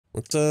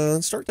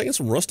Let's start taking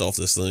some rust off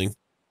this thing.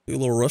 Do a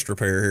little rust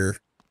repair here.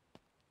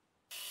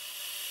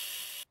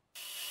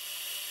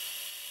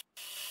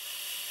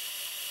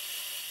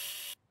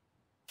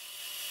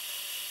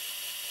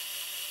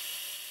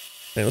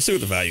 Man, let's see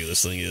what the value of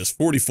this thing is.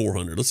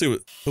 4,400. Let's see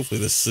what. Hopefully,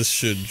 this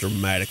should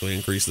dramatically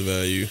increase the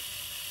value.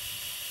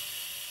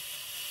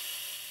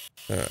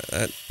 All right,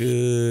 that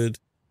good.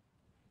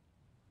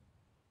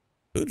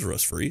 Hood's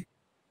rust free.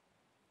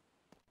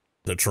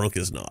 The trunk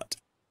is not.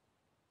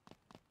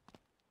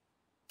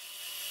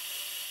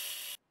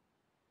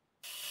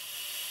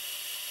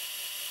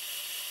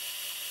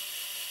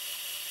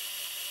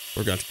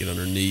 We're going to get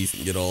underneath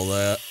and get all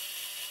that.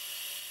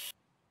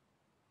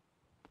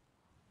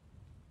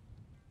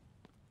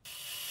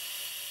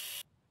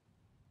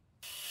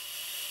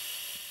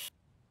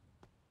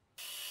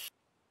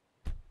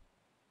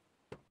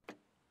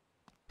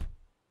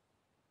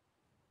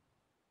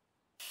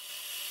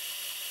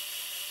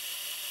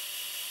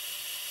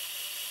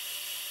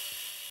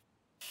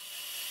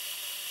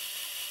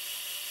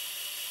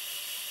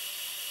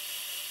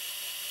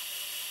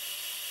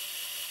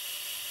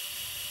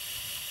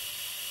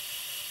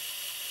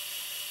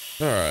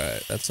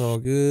 Alright, that's all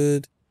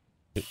good.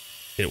 Hit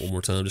it one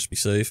more time, just be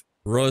safe.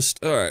 Rust.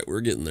 Alright, we're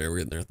getting there. We're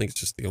getting there. I think it's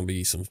just gonna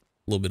be some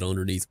little bit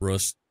underneath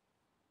rust.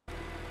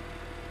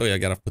 Oh yeah, I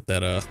gotta put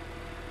that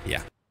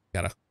yeah.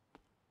 Gotta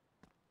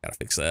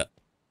fix that.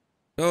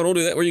 Oh, don't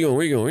do that. Where you going?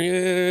 Where you going?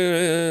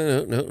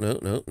 Yeah,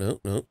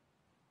 no.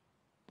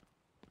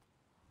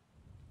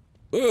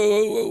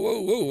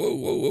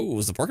 Whoa.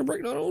 Was the parking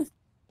brake not on?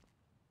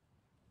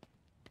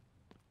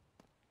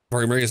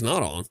 Parking brake is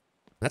not on.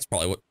 That's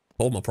probably what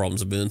all my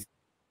problems have been.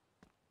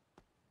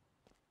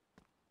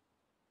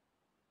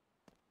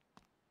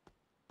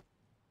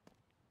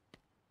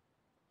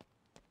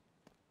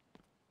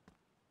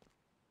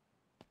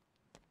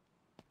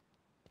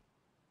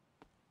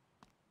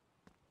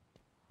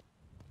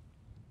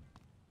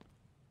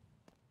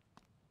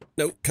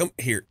 No, come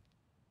here.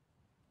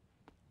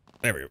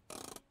 There we go.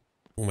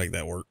 We'll make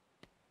that work.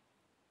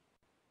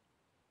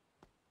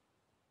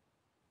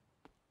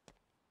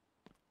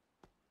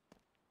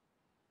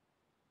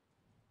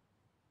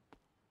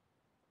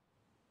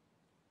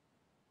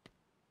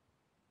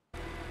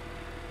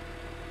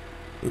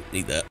 Ooh,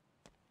 need that.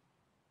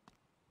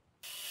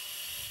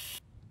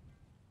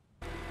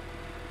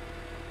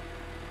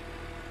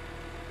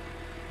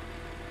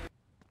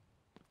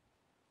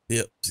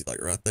 Yep, see,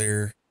 like right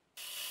there.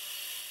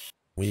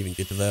 When we even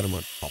get to that, I'm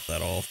gonna pop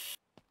that off.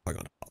 I'm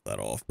gonna pop that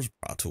off. There's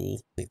a pry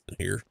tool. I think it's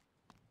in here.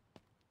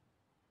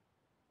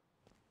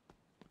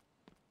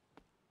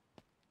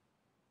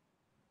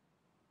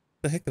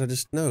 The heck did I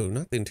just? No,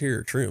 not the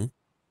interior trim.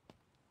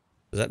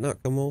 Does that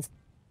not come off?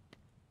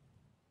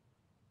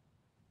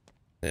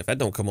 And if that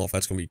don't come off,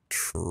 that's gonna be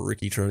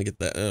tricky trying to get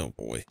that. Oh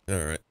boy.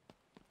 All right.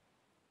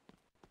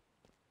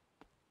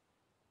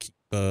 Keep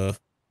okay,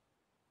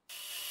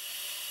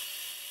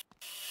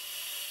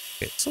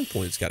 at some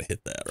point it's got to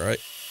hit that, right?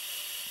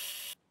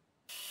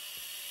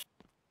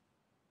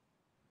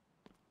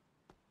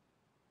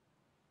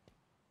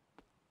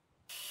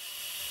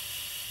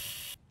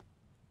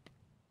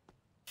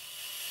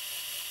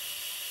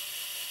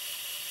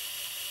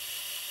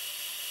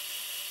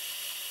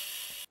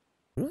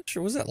 I'm not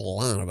sure. What's that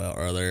line about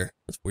right there?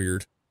 That's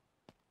weird.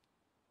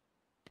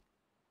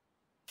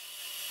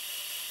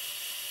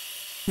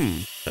 How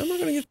am I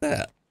gonna get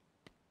that?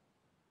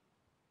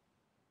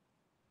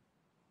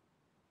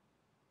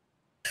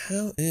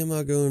 How am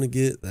I going to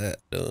get that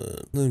done?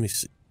 Let me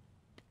see.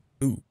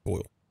 Ooh,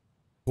 oil.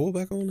 Oil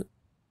back on it?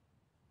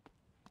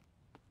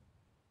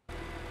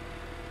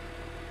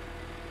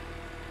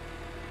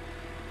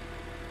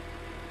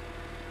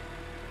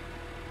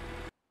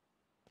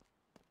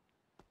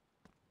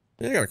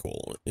 Yeah, I got a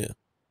coil on it, yeah.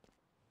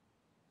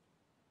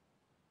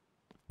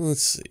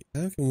 Let's see.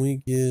 How can we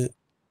get...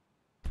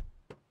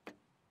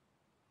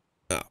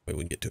 Ah, wait,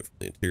 we can get to it from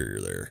the interior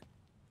there.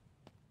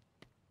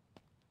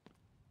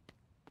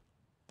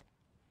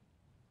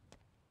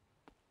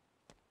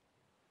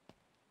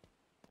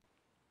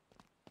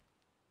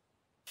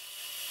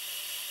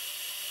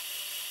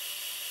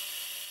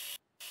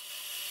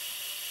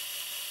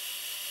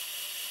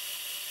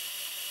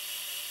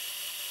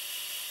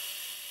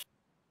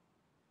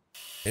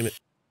 Damn it.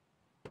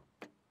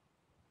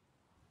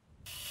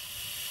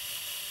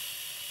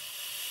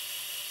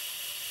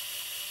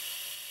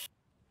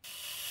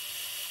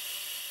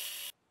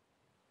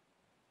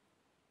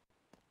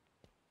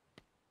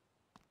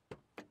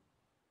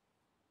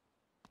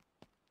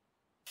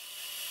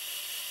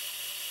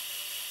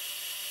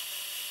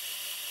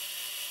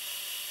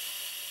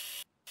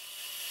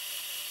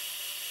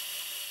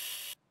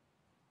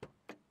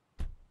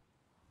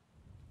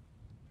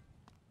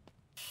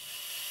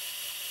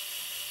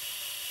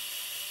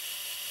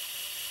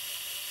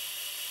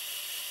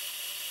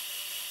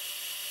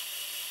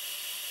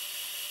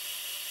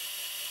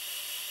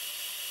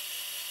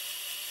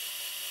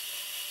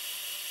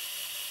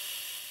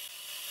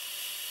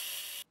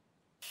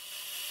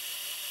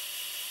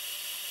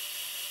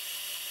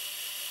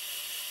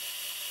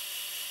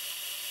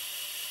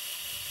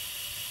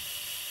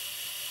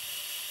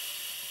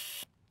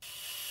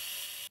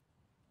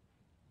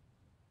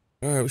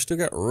 All right, we still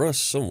got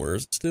rust somewhere.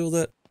 Is it still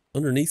that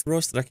underneath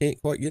rust that I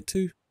can't quite get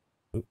to?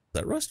 Is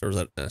that rust or is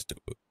that still?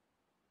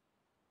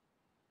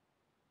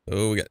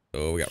 Oh,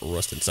 we got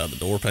rust inside the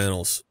door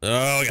panels. Oh,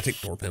 I gotta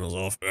take the door panels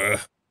off. Ugh.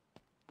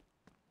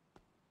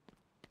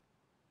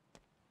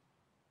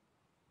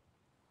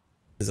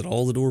 Is it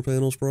all the door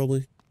panels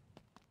probably?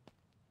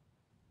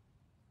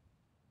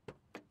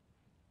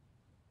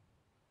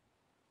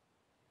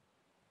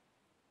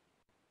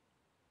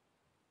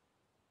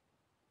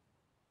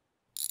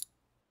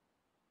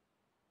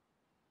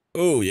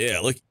 Oh yeah,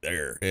 look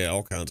there. Yeah,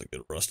 all kinds of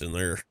good rust in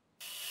there.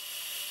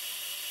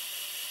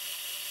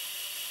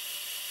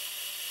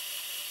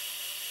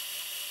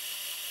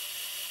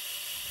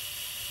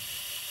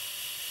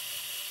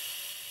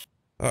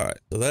 All right,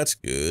 so that's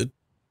good.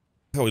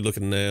 How are we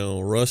looking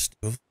now? Rust.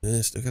 Oh,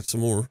 yeah, still got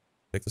some more.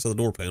 Check this other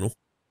door panel.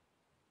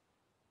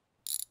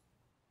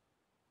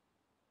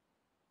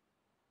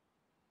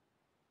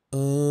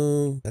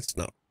 That's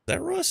not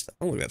that rust.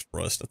 I don't think that's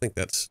rust. I think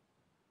that's.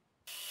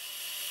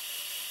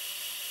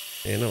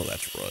 Yeah, no,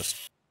 that's rust.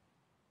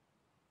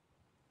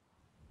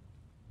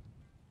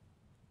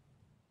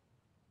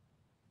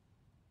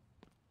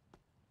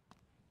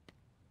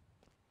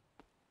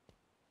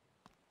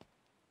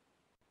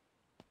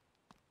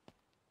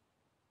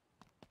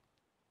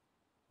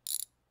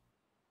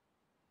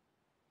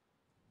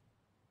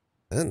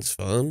 That's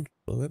fun.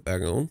 Put that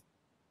back on.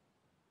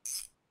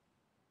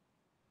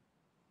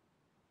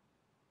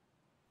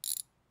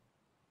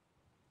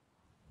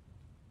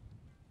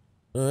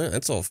 All right,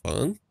 that's all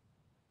fun.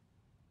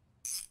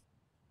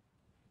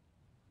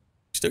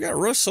 Still got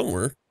rust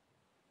somewhere.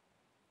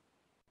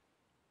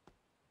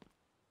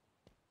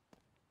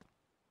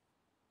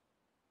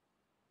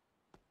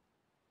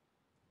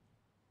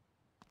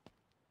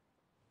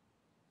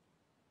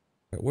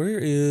 Where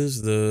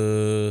is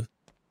the...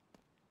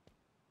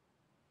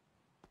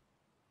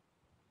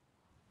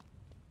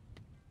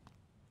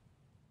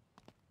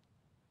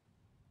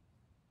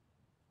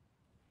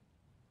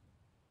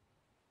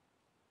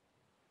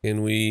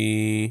 Can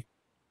we...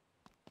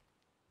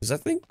 Because I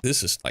think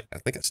this is like, I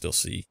think I still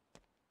see.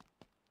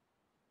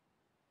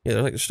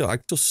 Yeah, like I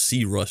still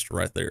see rust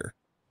right there.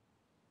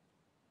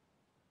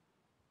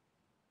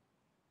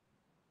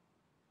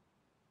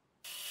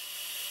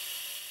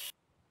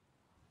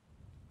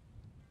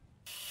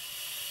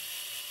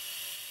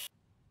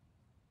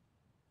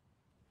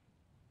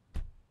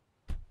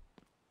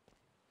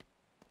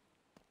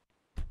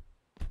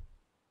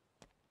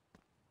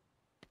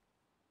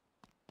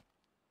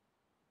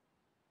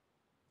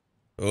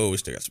 Oh, we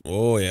still got some.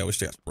 Oh yeah, we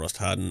still got some rust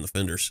hiding in the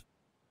fenders.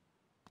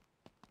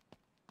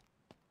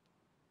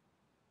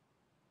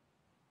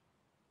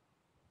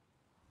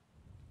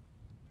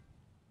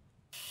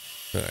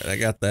 All right, I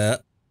got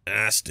that.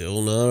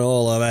 Still not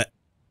all of it.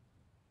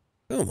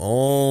 Come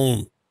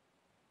on.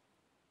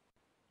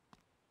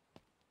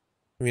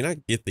 I mean, I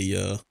get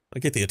the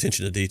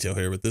attention to detail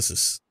here, but this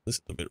is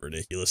a bit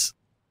ridiculous.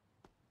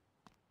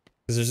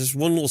 Because there's just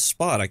one little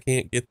spot I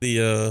can't get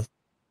the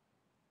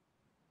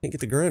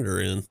grinder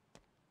in.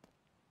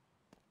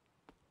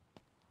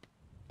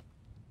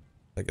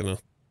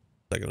 What's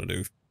that gonna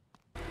do?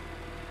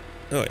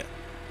 Oh yeah,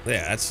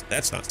 yeah.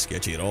 That's not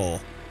sketchy at all.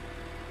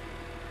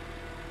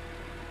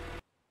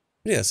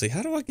 Yeah. See,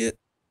 how do I get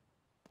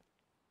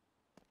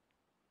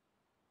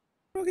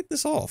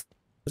this off?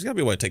 There's gotta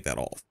be a way to take that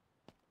off.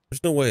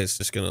 There's no way it's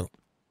just gonna.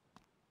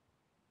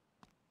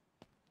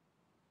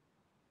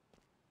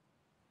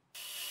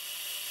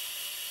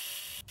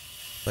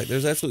 Like,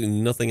 there's absolutely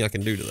nothing I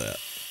can do to that.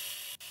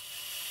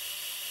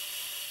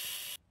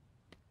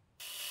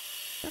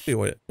 Gotta be a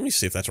way. Let me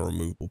see if that's a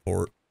removable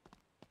port.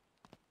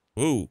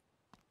 Ooh.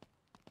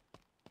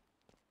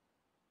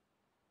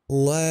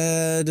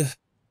 Lead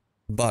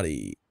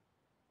body.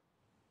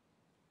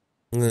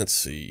 Let's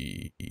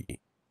see.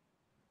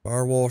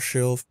 Firewall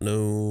shelf,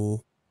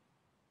 no.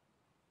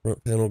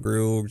 Front panel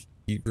grill,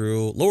 heat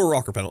grill. Lower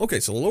rocker panel. Okay,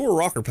 so lower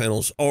rocker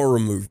panels are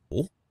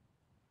removable.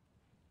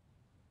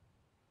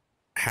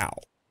 How?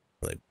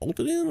 Are they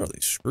bolted in? Are they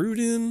screwed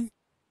in? Is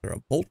there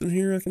a bolt in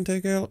here I can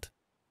take out?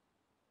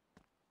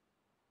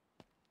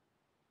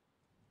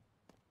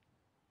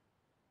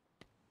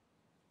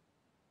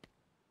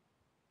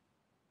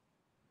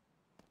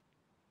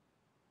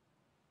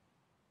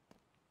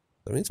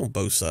 I mean, it's on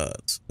both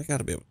sides. I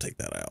gotta be able to take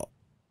that out.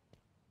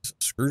 Is it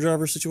a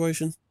screwdriver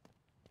situation?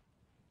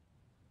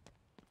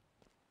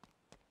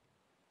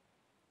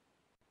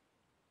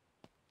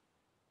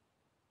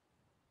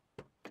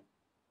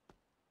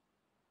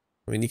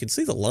 I mean, you can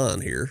see the line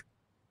here.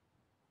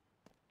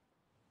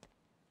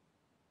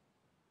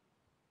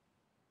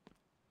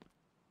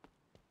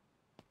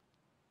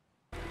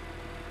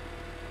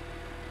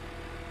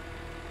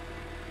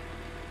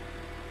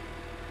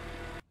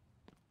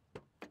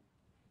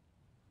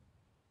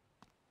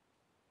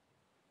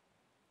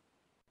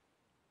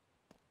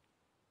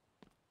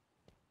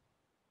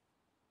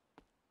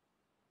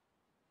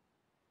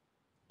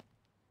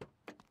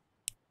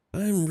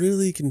 I'm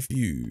really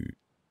confused.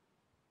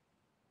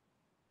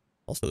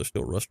 Also, there's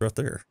still rust right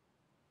there.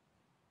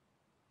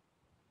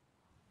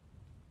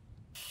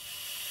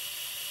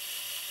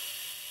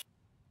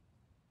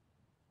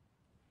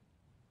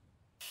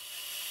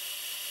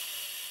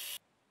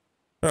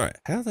 Alright,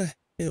 how the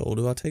hell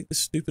do I take this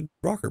stupid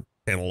rocker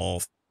panel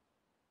off?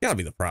 Gotta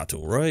be the pry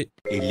tool, right?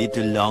 A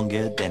little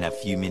longer than a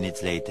few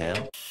minutes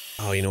later.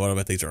 Oh, you know what? I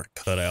bet these are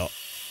cut out.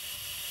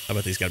 I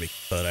bet these gotta be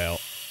cut out.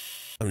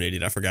 I'm an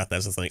idiot. I forgot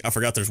that's the thing. I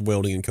forgot there's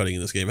welding and cutting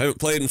in this game. I haven't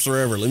played them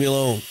forever. Leave me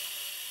alone.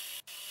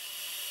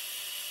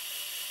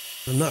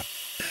 I'm not.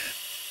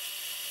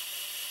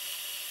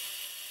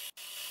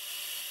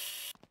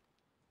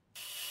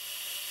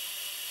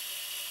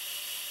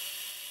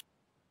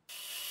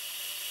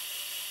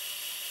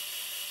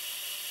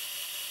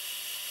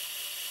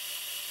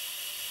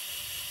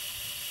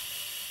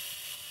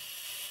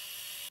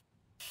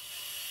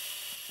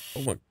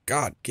 Oh my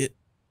god, get.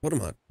 What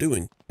am I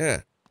doing?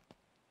 Yeah.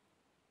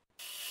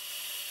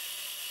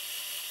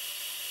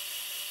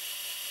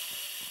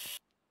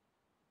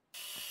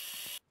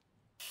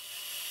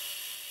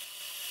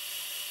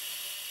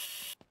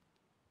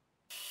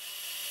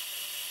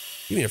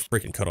 Give me a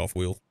freaking cutoff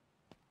wheel.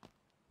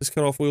 This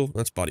cutoff wheel?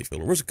 That's body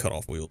filler. Where's the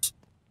cutoff wheels?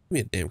 Give me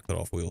a damn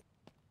cutoff wheel.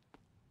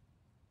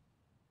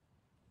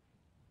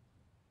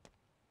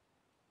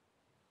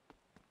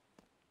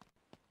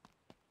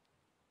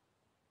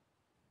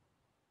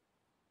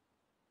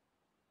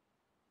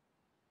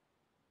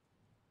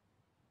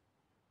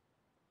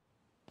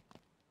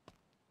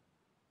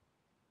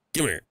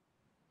 Come here.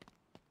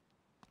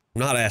 I'm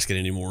not asking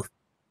anymore.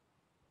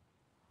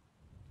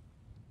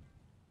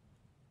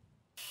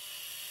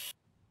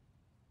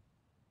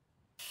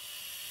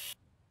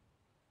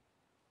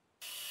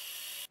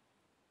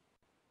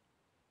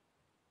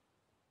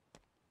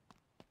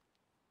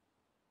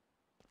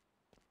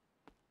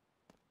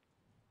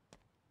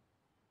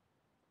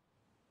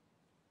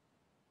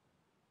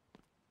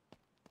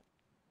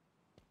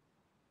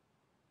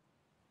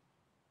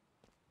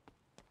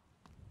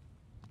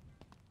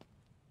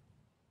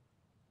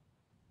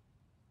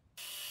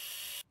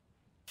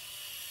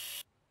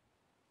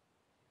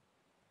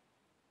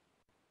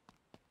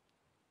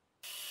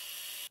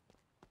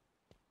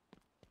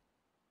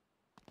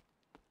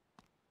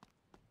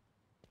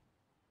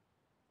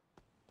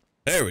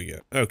 There we go.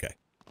 Okay.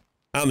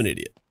 I'm an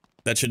idiot.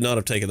 That should not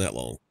have taken that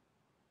long.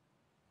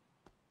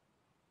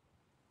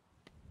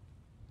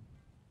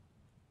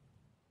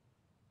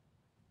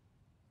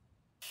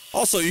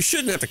 Also, you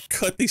shouldn't have to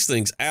cut these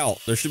things out.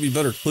 There should be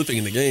better clipping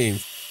in the game.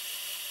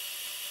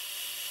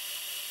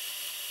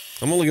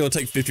 I'm only going to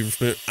take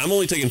 50%. I'm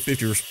only taking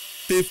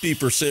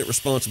 50%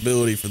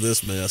 responsibility for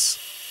this mess.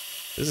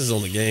 This is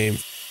on the game.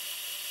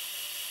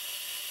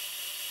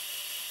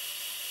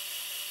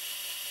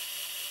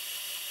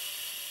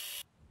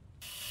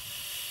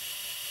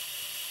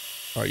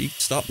 All right, you can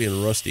stop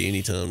being rusty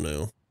anytime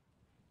now.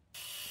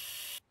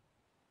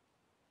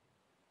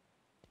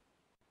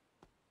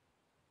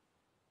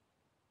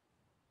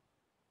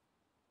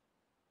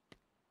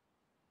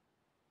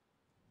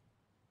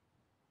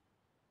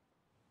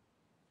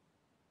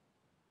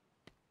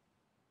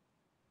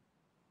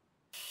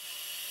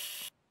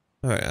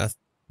 All right, I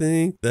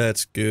think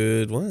that's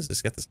good. Why has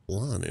this got this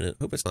line in it?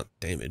 Hope it's not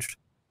damaged.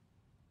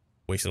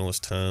 Wasting all this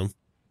time.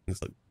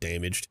 It's like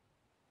damaged.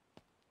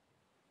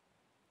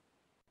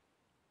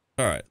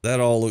 All right, that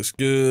all looks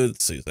good.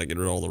 Let's see if I get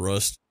rid of all the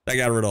rust. I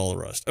got rid of all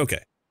the rust. Okay.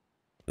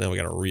 Now we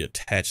got to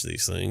reattach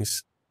these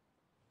things.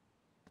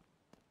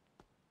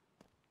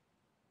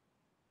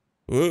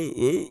 Whoa,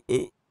 whoa,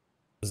 whoa.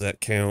 Does that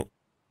count?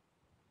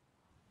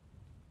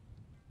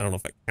 I don't know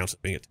if that counts as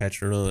being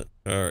attached or not.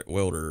 All right,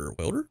 welder.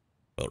 Welder?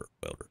 Welder.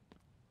 Welder.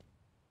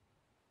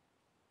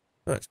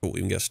 All right, cool.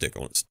 Even got a stick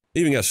on it.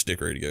 Even got a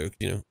stick ready to go.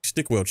 You know,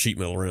 stick weld sheet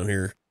metal around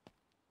here.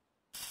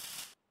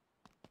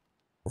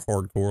 We're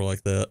hardcore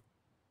like that.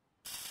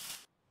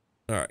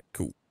 All right,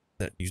 cool.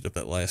 That used up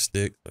that last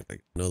stick. I got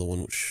another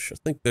one, which I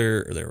think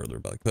they're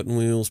by the cutting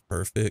wheels.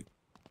 Perfect.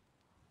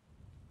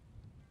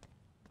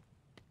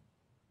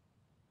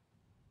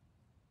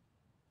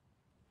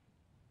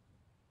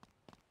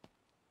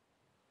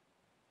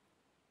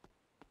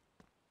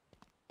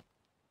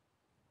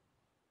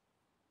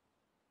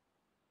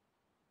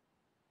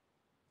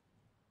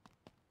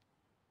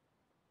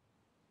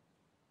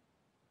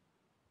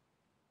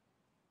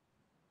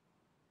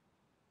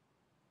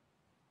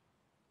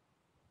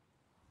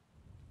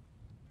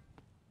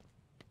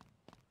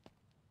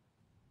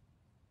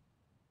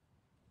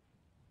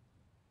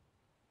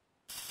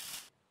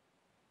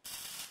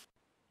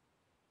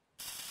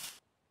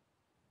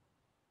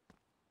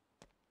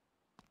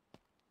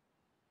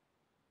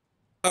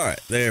 All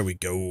right, there we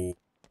go.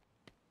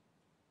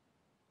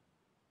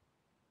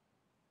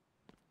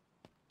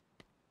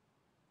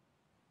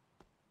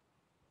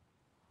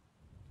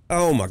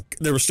 Oh my,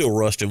 there was still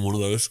rust in one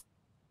of those.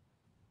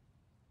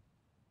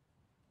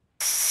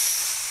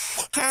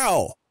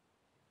 How?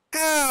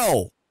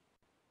 How?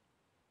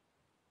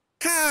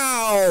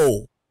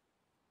 How?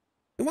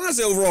 And why is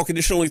the overall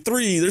condition only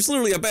 3? There's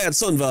literally a bad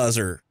sun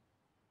visor.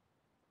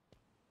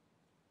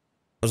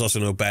 There's also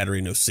no battery,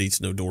 no seats,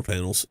 no door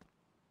panels.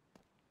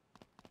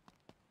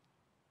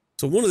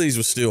 So one of these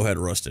was still had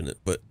rust in it,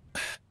 but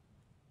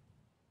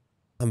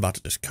I'm about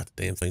to just cut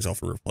the damn things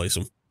off and replace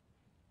them.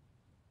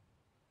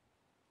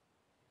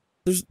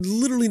 There's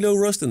literally no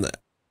rust in that.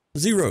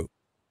 Zero.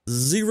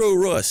 Zero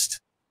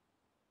rust.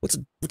 What's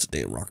a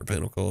damn rocker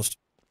panel cost?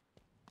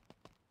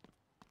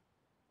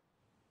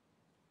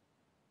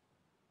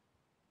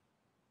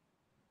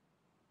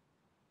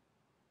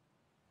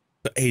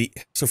 For 80,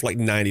 so for like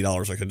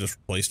 $90, I could just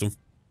replace them.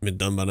 Been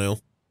done by now.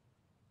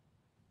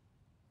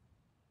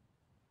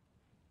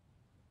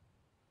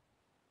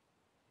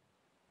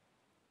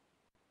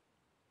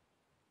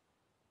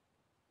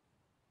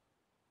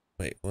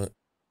 Wait, what?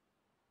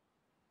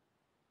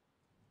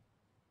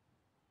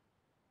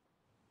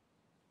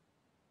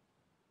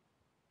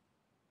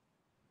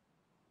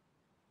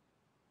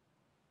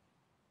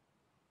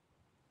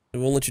 It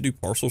won't let you do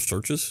parcel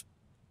searches?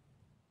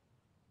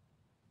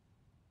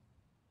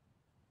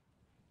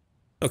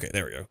 Okay,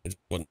 there we go. I just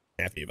wasn't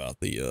happy about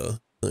the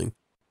thing.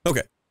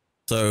 Okay,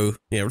 so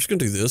yeah, we're just gonna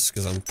do this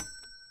because I'm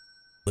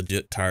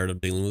legit tired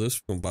of dealing with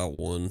this. We're gonna buy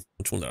one.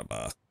 Which one did I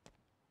buy?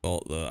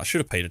 Well, I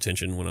should have paid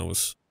attention when I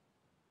was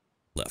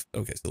left.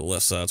 Okay, so the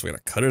left side, so we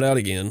gotta cut it out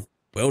again,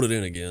 weld it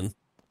in again.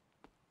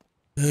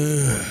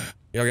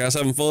 Y'all guys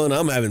having fun?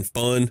 I'm having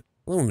fun.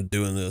 How long have I been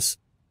doing this?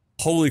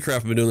 Holy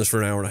crap, I've been doing this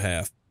for an hour and a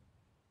half.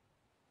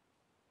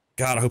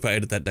 God, I hope I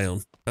edit that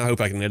down. I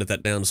hope I can edit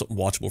that down to something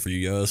watchable for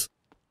you guys.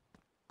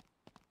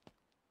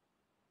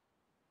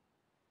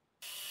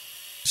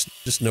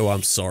 Just know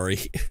I'm sorry.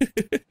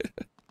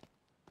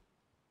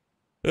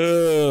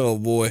 Oh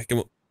boy, come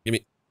on, give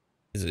me.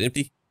 Is it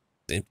empty?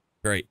 It's empty.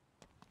 Great.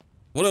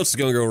 What else is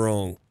gonna go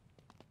wrong?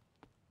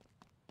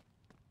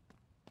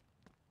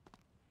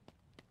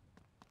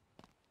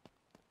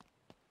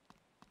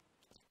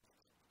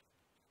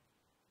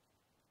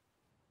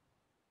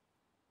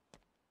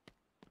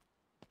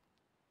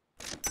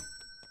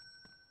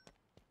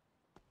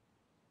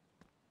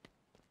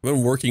 I've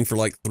been working for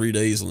like 3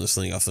 days on this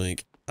thing, I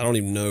think. I don't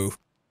even know.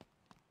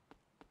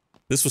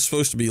 This was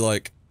supposed to be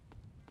like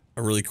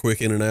a really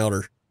quick in and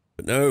outer,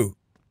 but no.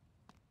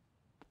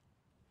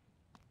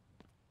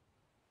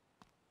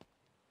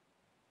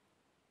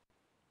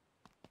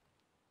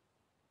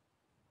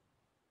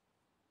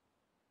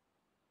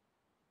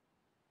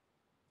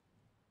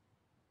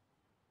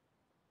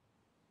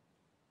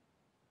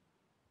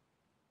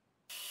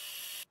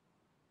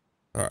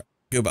 All right,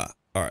 goodbye.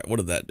 All right, what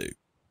did that do?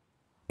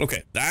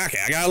 Okay, okay,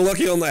 I got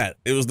lucky on that.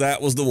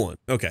 That was the one.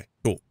 Okay,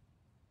 cool.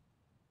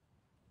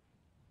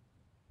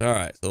 All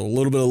right, so a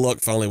little bit of luck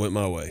finally went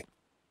my way.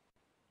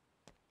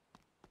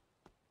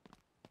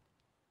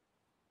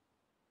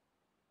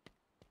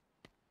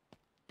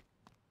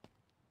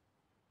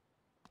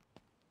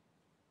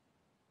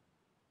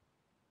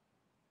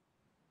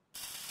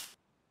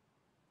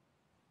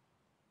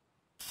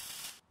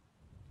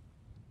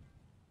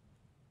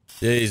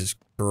 Jesus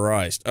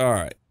Christ. All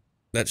right.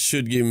 That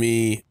should give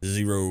me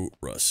 0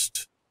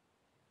 rust.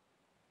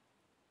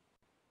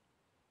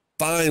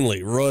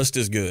 Finally, rust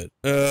is good.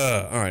 All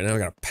right, now I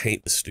gotta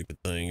paint this stupid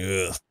thing.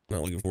 Ugh,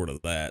 not looking forward to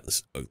that.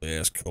 This ugly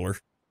ass color.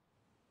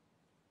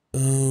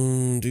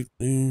 How do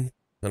I,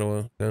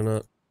 can I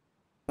not?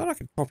 Thought I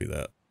could copy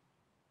that.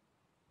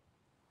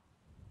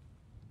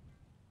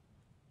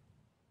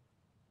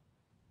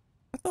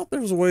 I thought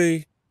there was a way.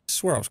 I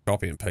swear I was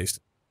copy and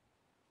pasting.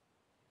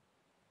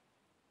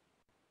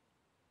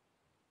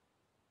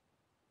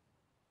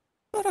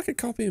 Thought I could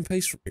copy and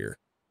paste from here.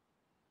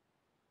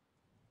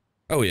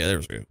 Oh yeah,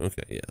 there's go.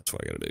 Okay, yeah, that's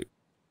what I gotta do.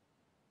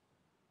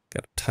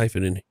 Gotta type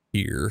it in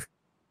here.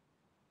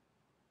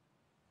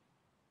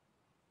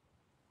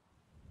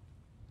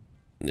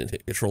 And then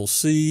hit Control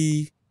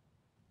C.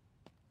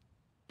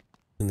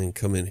 And then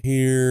come in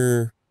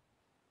here.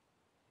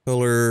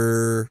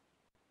 Color.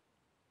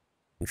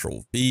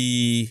 Control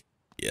V.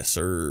 Yes,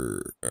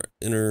 sir. All right,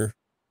 enter.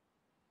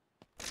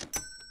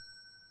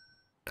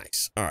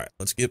 Nice. All right,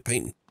 let's get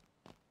painting.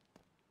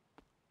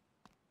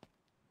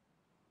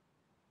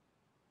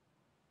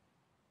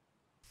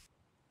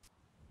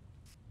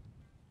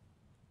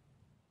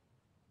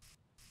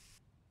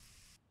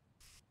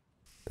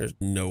 There's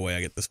no way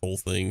I get this whole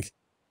thing.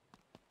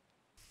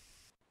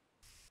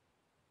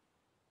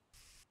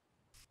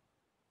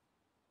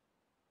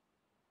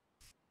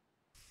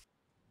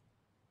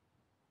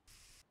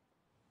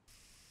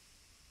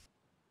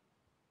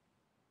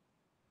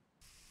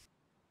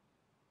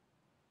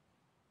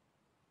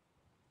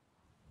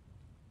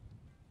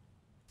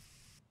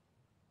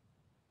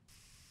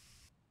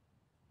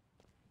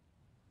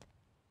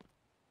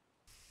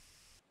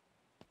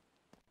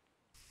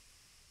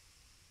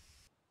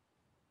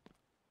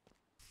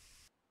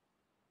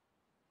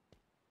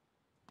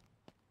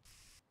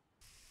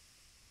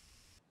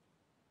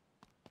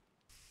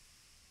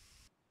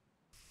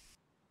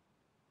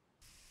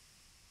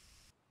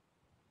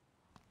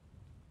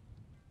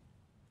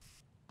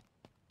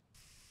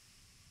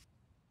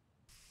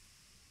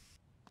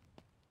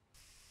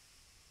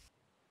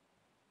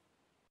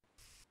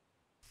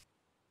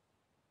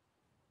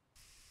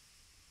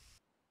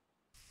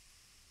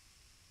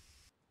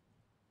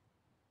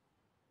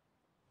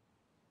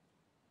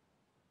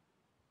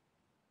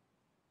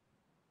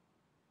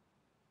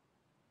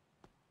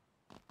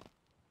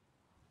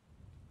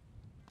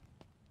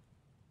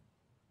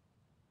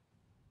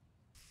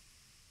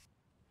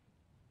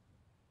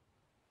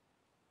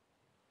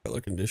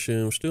 Color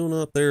condition. I'm still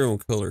not there on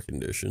color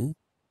condition.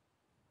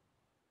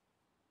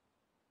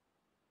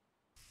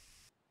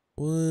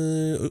 What?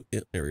 Oh,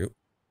 yeah, there we go.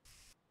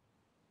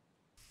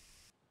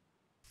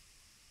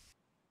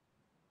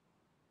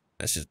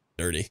 That's just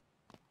dirty.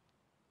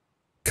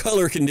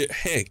 Color condition.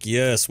 Heck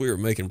yes, we are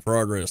making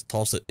progress.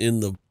 Toss it in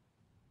the.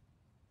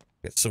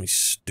 Got so many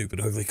stupid,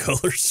 ugly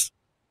colors.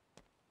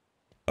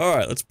 All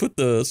right, let's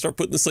start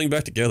putting this thing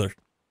back together.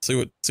 See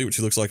what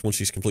she looks like when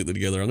she's completely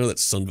together. I know that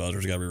sun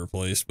visor's got to be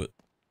replaced, but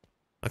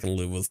I can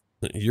live with.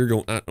 You're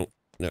going. I don't.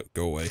 No,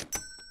 go away.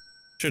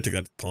 Should have took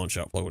that to the pawn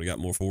shop. Probably would have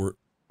got more for it.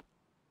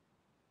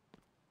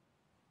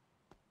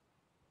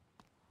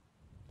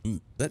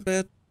 Ooh, that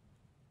bad?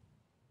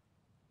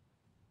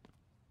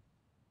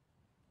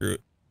 Screw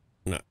it.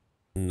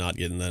 Not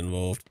getting that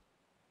involved.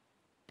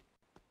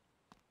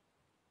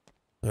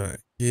 All right,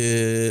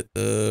 get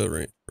the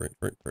rank.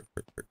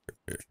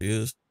 There she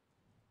is.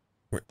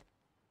 Right.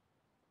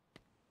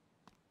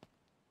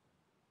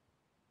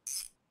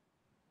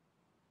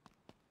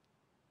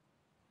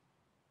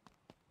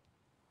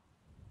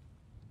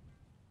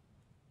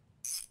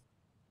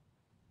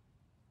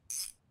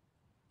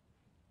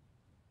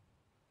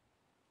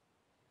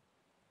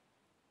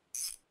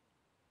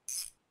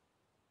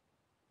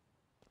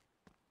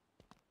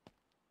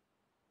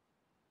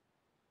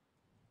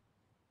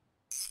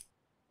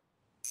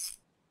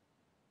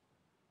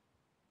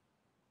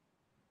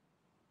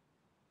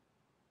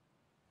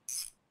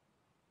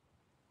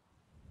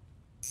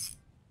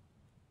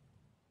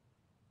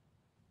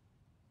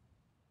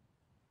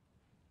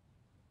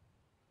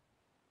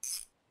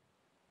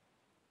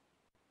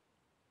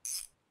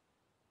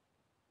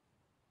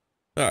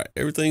 All right,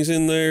 everything's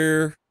in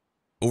there.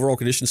 Overall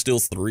condition still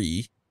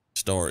 3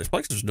 stars.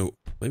 Probably 'cause there's no.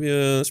 Maybe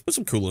let's put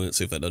some coolant in it.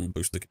 See if that doesn't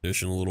boost the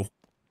condition a little.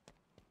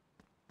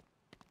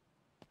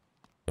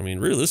 I mean,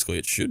 realistically,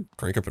 it should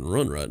crank up and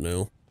run right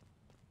now.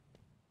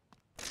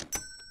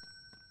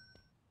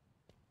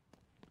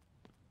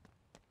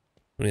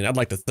 I mean, I'd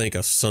like to think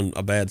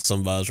a bad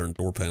sun visor and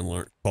door panel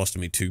aren't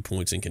costing me 2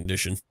 points in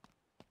condition.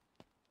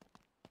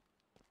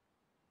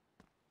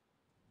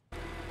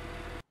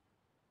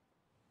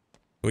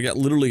 We got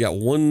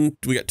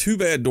 2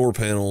 bad door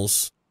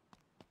panels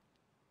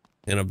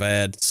and a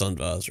bad sun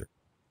visor.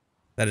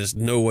 That is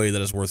no way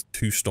that is worth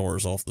 2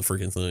 stars off the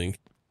freaking thing.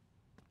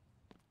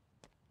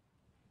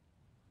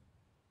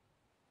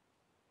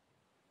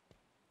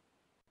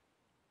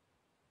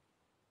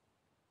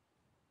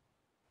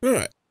 All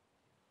right.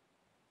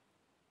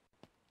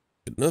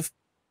 Good enough.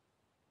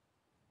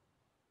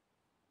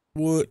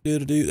 What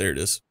did it do? There it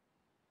is.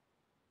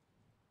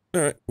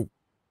 All right. Cool.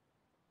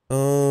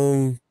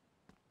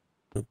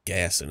 No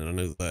gas in it. I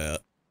know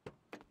that.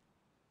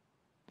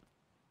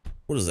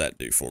 What does that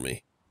do for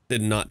me?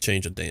 Did not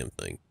change a damn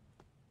thing.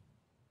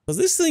 Because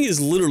this thing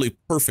is literally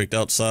perfect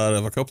outside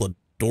of a couple of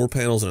door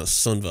panels and a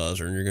sun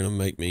visor, and you're gonna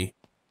make me.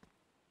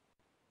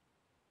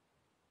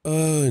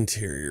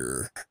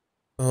 Interior.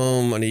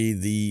 I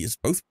need it's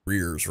both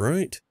rears,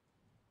 right?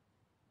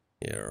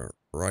 Yeah,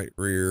 right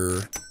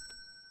rear.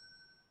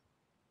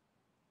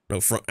 No,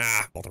 front.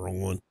 Bought the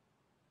wrong one.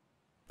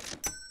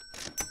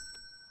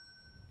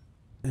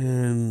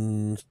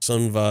 And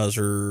sun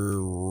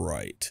visor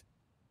right.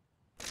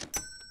 I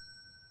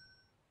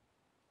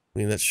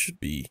mean, that should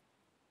be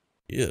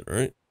it,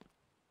 right?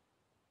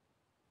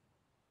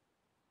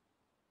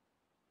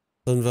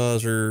 Sun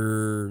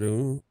visor.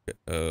 No.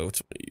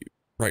 What's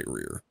right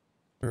rear?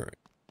 All right.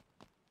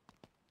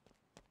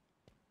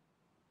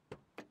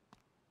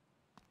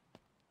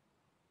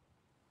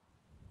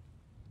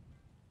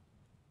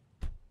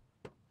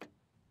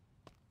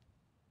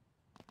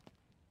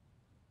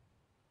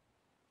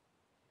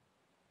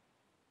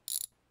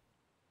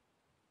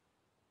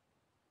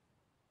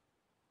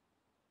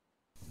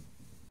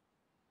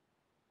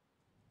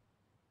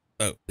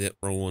 Oh, yep,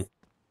 wrong one.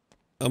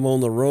 I'm on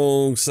the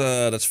wrong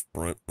side. That's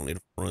front. I don't need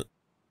a front.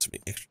 So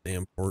many extra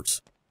damn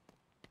parts.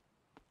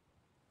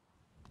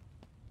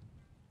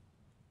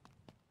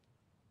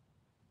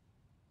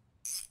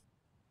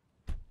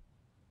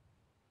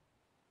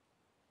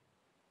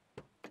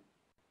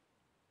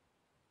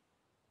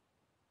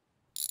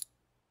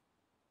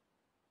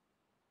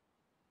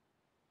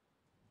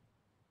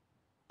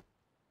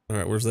 All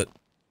right, where's that?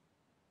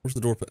 Where's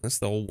the door? That's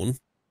the old one.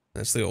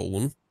 That's the old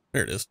one.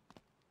 There it is.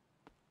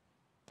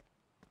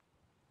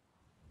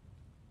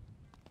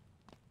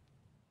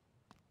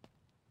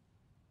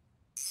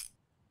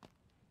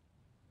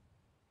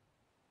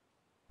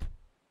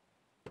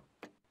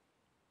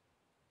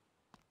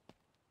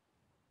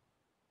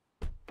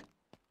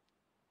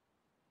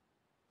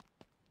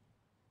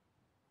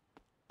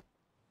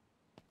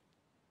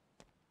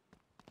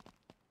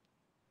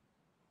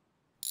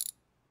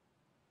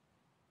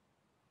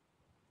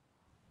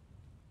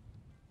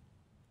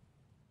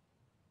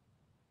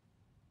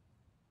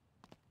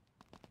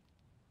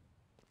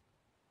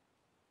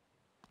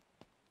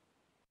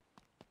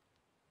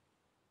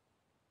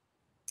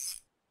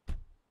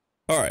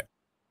 All right.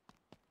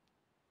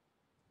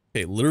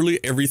 Okay, literally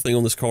everything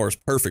on this car is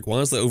perfect. Why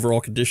is the overall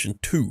condition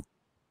 2?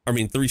 I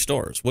mean, 3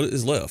 stars. What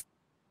is left?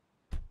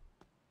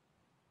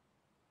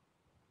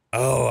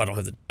 Oh, I don't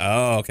have the...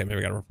 Oh, okay. Maybe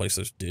I gotta replace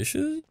those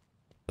dishes?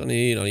 I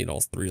need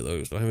all 3 of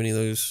those. Do I have any of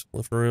those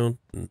left around?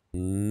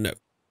 No.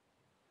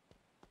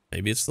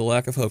 Maybe it's the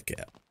lack of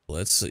hubcap.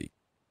 Let's see.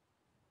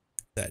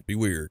 That'd be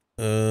weird.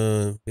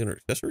 Inner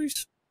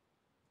accessories?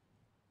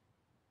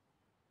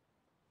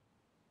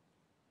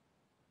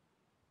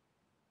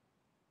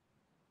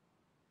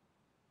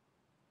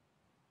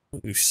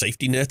 Ooh,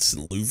 safety nets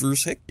and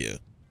louvers? Heck yeah.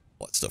 A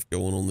lot of stuff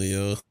going on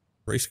the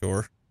race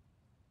car.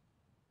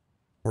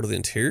 Part of the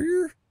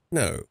interior?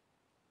 No.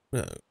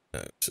 No.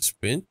 No.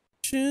 Suspension?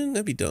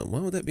 That'd be dumb. Why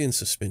would that be in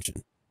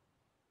suspension?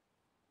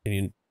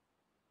 It's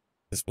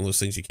one of those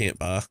things you can't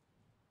buy.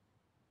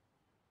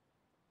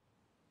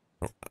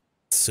 I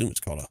assume it's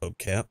called a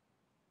hubcap.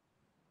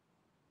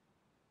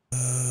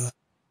 I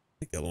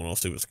think the other one I'll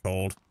see what it's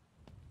called.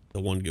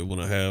 The one good one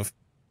I have.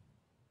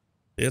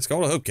 Yeah, it's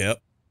called a hubcap.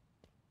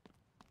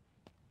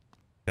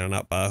 Can I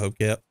not buy a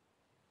hubcap?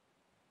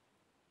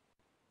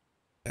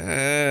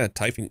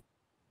 Typing.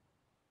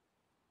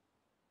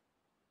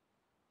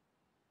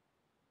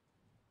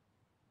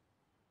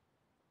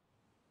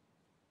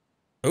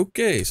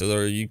 Okay, so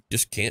there you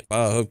just can't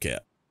buy a hubcap.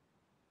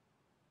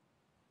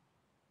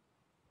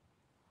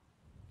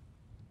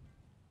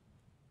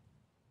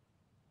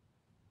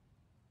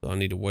 So I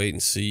need to wait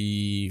and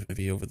see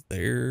maybe over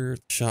there,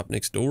 the shop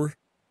next door.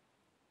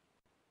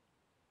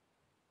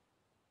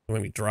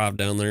 Maybe drive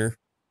down there.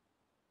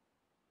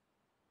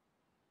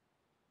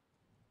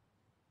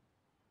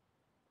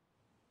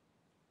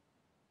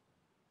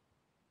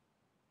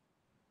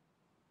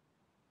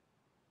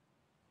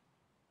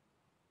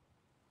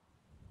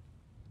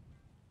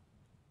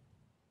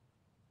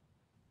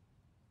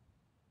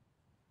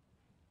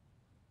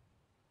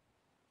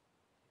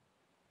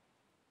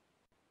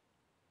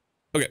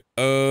 Okay,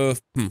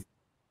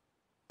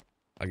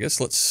 I guess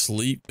let's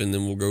sleep and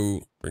then we'll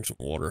go bring some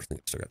water. I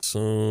think I still got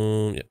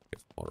some, yeah, got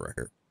some water right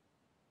here.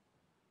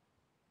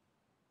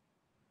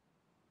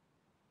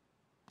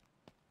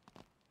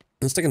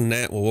 Let's take a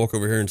nap. We'll walk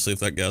over here and see if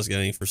that guy's got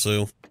any for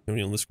sale.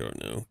 Maybe on this car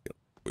now. Got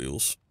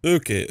wheels.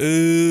 Okay,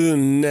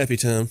 nappy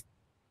time.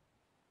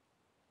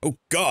 Oh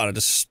God, I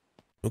just,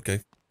 okay.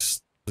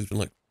 Sleeping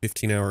like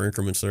 15-hour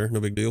increments there. No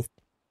big deal.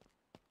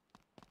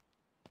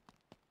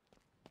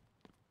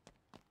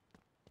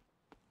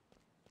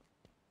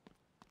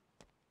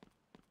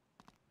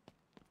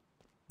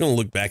 I'm gonna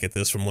look back at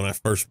this from when I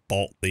first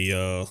bought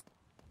the,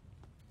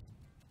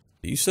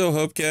 do you sell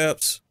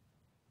hubcaps?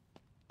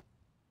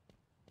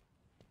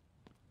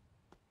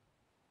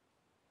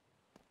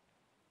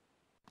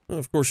 Oh,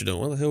 of course you don't.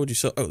 Why the hell would you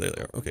sell? Oh, there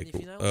they are. Okay,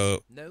 cool.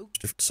 No.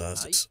 Different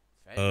sizes.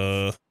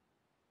 I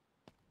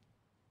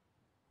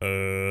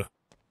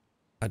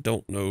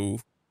don't know.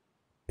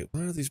 Okay,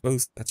 why are these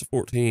both? That's a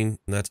 14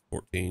 and that's a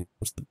 14.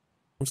 What's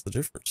the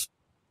difference?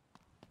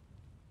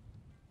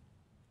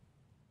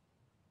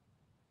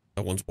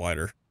 That one's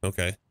wider.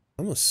 Okay.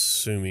 I'm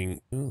assuming,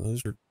 oh,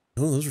 those are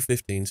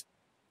 15s.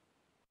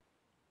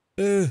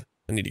 I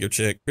need to go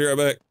check. Be right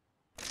back.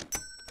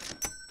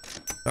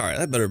 All right,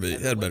 that better be.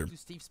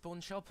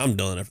 I'm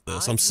done after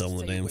this. I'm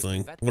selling the damn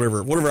thing.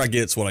 Whatever I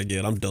get's what I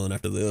get. I'm done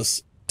after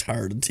this.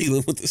 Tired of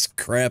dealing with this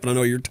crap, and I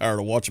know you're tired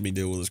of watching me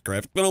deal with this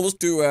crap. It's been almost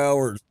 2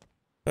 hours.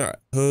 All right,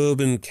 hub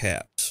and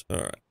caps. All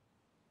right.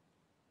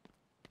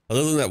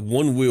 Other than that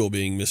one wheel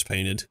being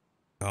mispainted,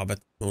 I bet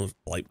the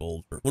light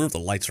bulbs. I wonder if the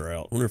lights are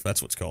out. I wonder if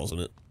that's what's causing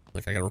it.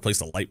 Like I gotta replace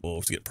the light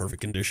bulbs to get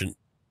perfect condition.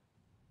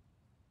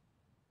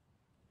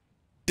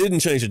 Didn't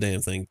change a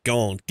damn thing.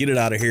 Gone. Get it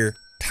out of here.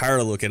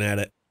 Tired of looking at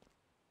it.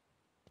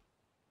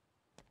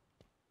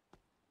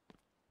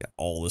 Got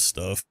all this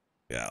stuff.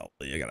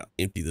 Golly, I gotta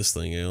empty this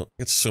thing out.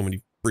 Got so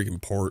many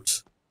freaking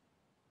parts.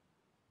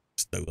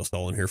 Just throw this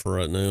all in here for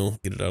right now.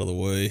 Get it out of the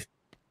way.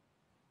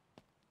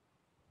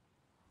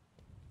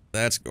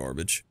 That's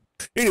garbage.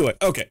 Anyway,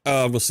 okay,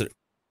 we'll sit.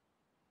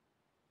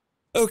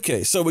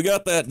 Okay, so we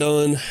got that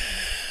done.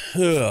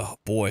 Oh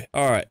boy.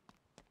 All right.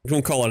 We're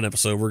gonna call it an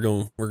episode.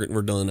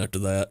 We're done after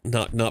that.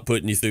 Not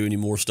putting you through any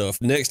more stuff.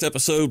 Next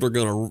episode, we're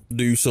gonna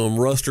do some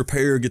rust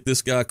repair, get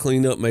this guy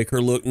cleaned up, make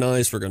her look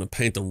nice. We're gonna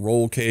paint the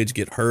roll cage,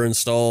 get her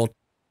installed,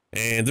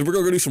 and then we're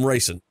gonna go do some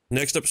racing.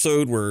 Next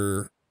episode,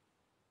 we're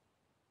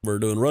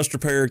doing rust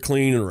repair,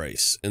 clean, and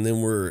race, and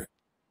then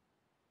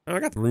I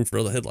got the room for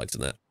other headlights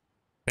in that.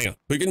 Hang on,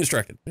 we're getting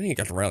distracted. I ain't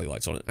got the rally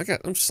lights on it.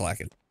 I'm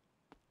slacking.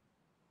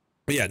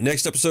 But yeah,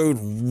 next episode,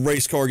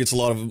 race car gets a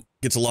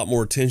lot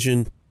more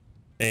attention.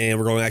 And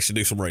we're going to actually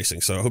do some racing.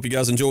 So I hope you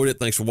guys enjoyed it.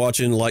 Thanks for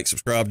watching. Like,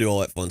 subscribe, do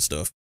all that fun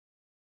stuff.